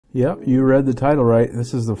Yep, you read the title right.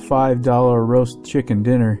 This is the $5 roast chicken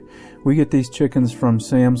dinner. We get these chickens from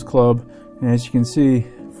Sam's Club, and as you can see,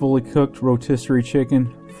 fully cooked rotisserie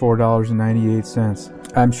chicken,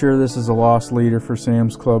 $4.98. I'm sure this is a lost leader for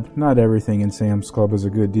Sam's Club. Not everything in Sam's Club is a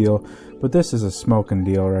good deal, but this is a smoking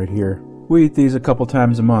deal right here. We eat these a couple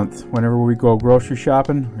times a month. Whenever we go grocery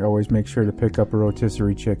shopping, we always make sure to pick up a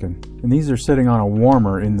rotisserie chicken. And these are sitting on a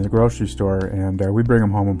warmer in the grocery store, and we bring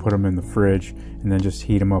them home and put them in the fridge and then just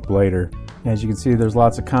heat them up later. As you can see, there's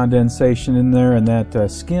lots of condensation in there, and that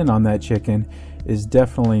skin on that chicken is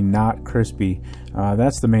definitely not crispy.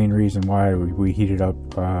 That's the main reason why we heat it up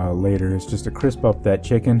later, is just to crisp up that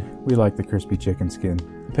chicken. We like the crispy chicken skin.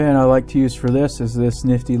 The pan I like to use for this is this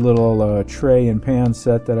nifty little tray and pan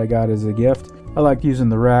set that I got as a gift. I like using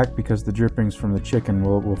the rack because the drippings from the chicken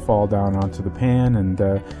will fall down onto the pan, and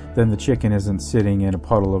then the chicken isn't sitting in a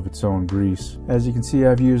puddle of its own grease. As you can see,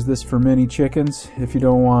 I've used this for many chickens. If you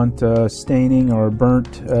don't want staining or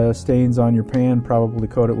burnt stains on your pan, probably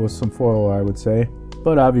coat it with some foil, I would say.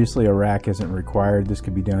 But obviously a rack isn't required. This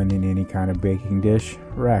could be done in any kind of baking dish.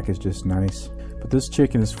 A rack is just nice. But this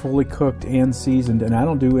chicken is fully cooked and seasoned, and I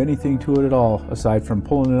don't do anything to it at all aside from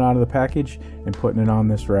pulling it out of the package and putting it on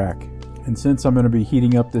this rack. And since I'm going to be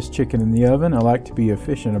heating up this chicken in the oven, I like to be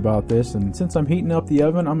efficient about this. And since I'm heating up the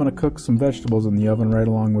oven, I'm going to cook some vegetables in the oven right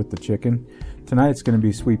along with the chicken. Tonight it's going to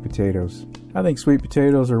be sweet potatoes. I think sweet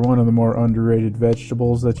potatoes are one of the more underrated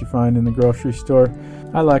vegetables that you find in the grocery store.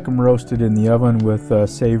 I like them roasted in the oven with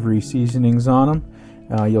savory seasonings on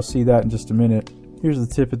them. You'll see that in just a minute. Here's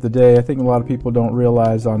the tip of the day. I think a lot of people don't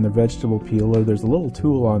realize on the vegetable peeler there's a little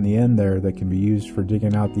tool on the end there that can be used for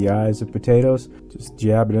digging out the eyes of potatoes. Just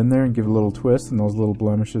jab it in there and give it a little twist, and those little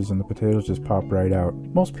blemishes and the potatoes just pop right out.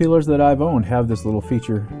 Most peelers that I've owned have this little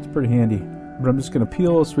feature. It's pretty handy. But I'm just going to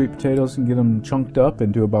peel those sweet potatoes and get them chunked up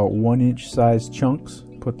into about 1-inch sized chunks.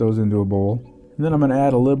 Put those into a bowl. And then I'm going to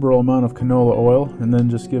add a liberal amount of canola oil, and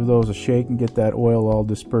then just give those a shake and get that oil all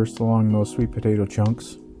dispersed along those sweet potato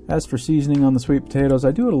chunks. As for seasoning on the sweet potatoes,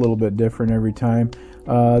 I do it a little bit different every time.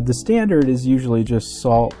 The standard is usually just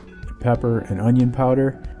salt, pepper, and onion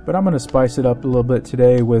powder, but I'm going to spice it up a little bit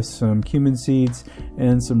today with some cumin seeds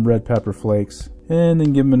and some red pepper flakes. And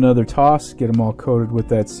then give them another toss, get them all coated with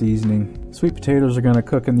that seasoning. Sweet potatoes are going to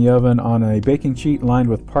cook in the oven on a baking sheet lined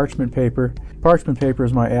with parchment paper. Parchment paper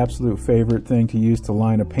is my absolute favorite thing to use to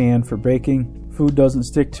line a pan for baking. Food doesn't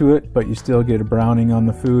stick to it, but you still get a browning on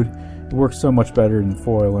the food. It works so much better than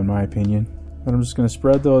foil in my opinion. But I'm just going to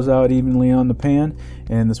spread those out evenly on the pan,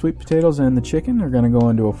 and the sweet potatoes and the chicken are going to go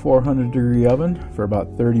into a 400-degree oven for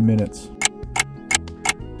about 30 minutes.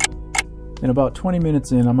 In about 20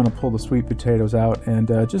 minutes in, I'm going to pull the sweet potatoes out and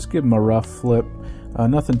just give them a rough flip.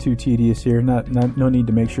 Nothing too tedious here. No need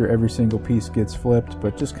to make sure every single piece gets flipped,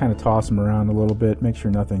 but just kind of toss them around a little bit, make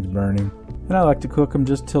sure nothing's burning. And I like to cook them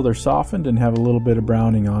just till they're softened and have a little bit of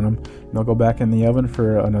browning on them. And they'll go back in the oven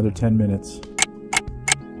for another 10 minutes.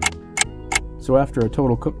 So after a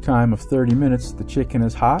total cook time of 30 minutes, the chicken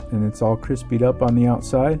is hot and it's all crispied up on the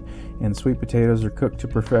outside, and the sweet potatoes are cooked to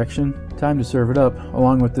perfection. Time to serve it up.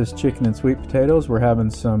 Along with this chicken and sweet potatoes, we're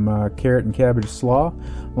having some carrot and cabbage slaw,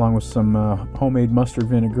 along with some homemade mustard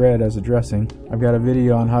vinaigrette as a dressing. I've got a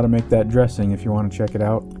video on how to make that dressing if you want to check it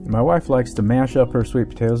out. My wife likes to mash up her sweet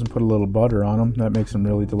potatoes and put a little butter on them. That makes them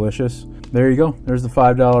really delicious. There you go. There's the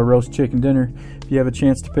 $5 roast chicken dinner. If you have a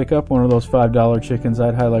chance to pick up one of those $5 chickens,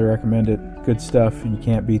 I'd highly recommend it. Good stuff, and you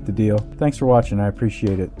can't beat the deal. Thanks for watching. I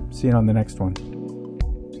appreciate it. See you on the next one.